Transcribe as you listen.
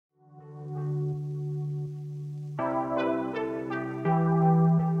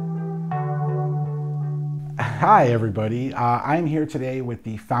Hi everybody, I'm here today with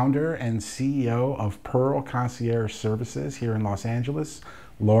the founder and CEO of Pearl Concierge Services here in Los Angeles,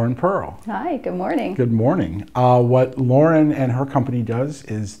 Lauren Pearl. Hi, good morning. Good morning. What Lauren and her company does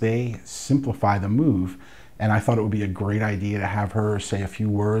is they simplify the move, and I thought it would be a great idea to have her say a few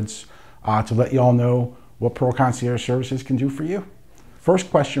words to let you all know what Pearl Concierge Services can do for you.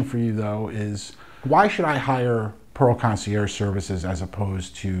 First question for you though is, why should I hire Pearl Concierge Services as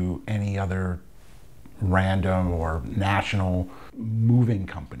opposed to any other random or national moving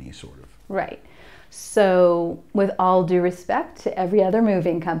company, sort of? Right. So with all due respect to every other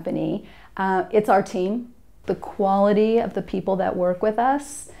moving company, it's our team. The quality of the people that work with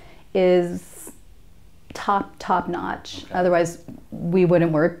us is top notch. Okay. Otherwise, we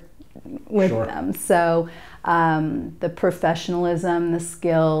wouldn't work with them. So the professionalism, the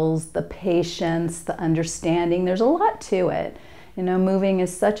skills, the patience, the understanding, there's a lot to it. You know, moving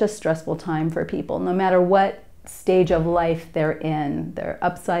is such a stressful time for people, no matter what stage of life they're in. They're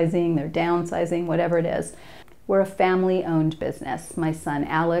upsizing, they're downsizing, whatever it is. We're a family-owned business. My son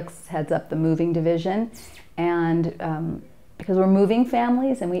Alex heads up the moving division, and because we're moving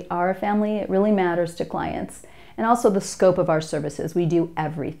families and we are a family, it really matters to clients. And also the scope of our services. We do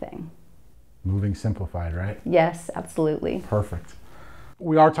everything. Moving simplified, right? Yes, absolutely. Perfect.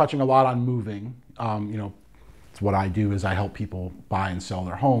 We are touching a lot on moving. You know, what I do is I help people buy and sell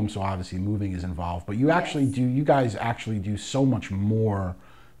their homes, so obviously moving is involved, but you actually do, you guys actually do so much more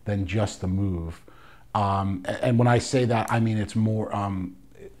than just the move. And when I say that, I mean it's more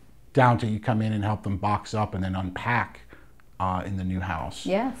down to you come in and help them box up and then unpack in the new house.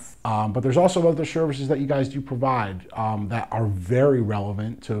 Yes. But there's also other services that you guys do provide that are very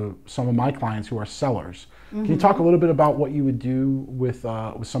relevant to some of my clients who are sellers. Mm-hmm. Can you talk a little bit about what you would do with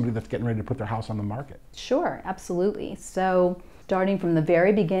somebody that's getting ready to put their house on the market? Sure, absolutely. So starting from the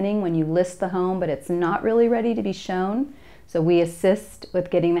very beginning when you list the home but it's not really ready to be shown, so we assist with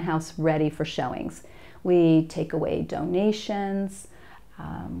getting the house ready for showings. We take away donations,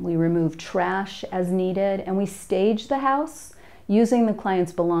 we remove trash as needed, and we stage the house using the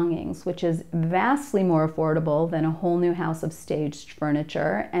client's belongings, which is vastly more affordable than a whole new house of staged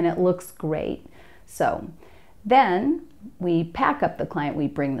furniture, and it looks great. So then we pack up the client, we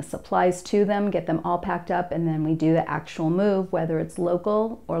bring the supplies to them, get them all packed up, and then we do the actual move, whether it's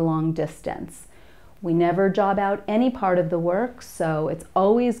local or long distance. We never job out any part of the work, so it's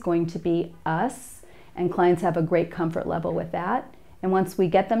always going to be us, and clients have a great comfort level with that. And once we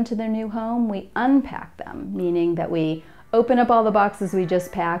get them to their new home, we unpack them, meaning that we open up all the boxes we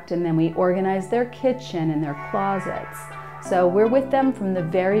just packed and then we organize their kitchen and their closets. So we're with them from the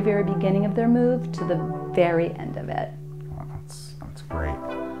very beginning of their move to the very end of it. Wow, that's great.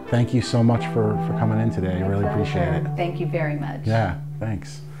 Thank you so much for coming in today. I really appreciate it. Thank you very much. Yeah,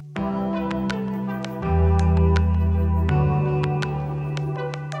 thanks.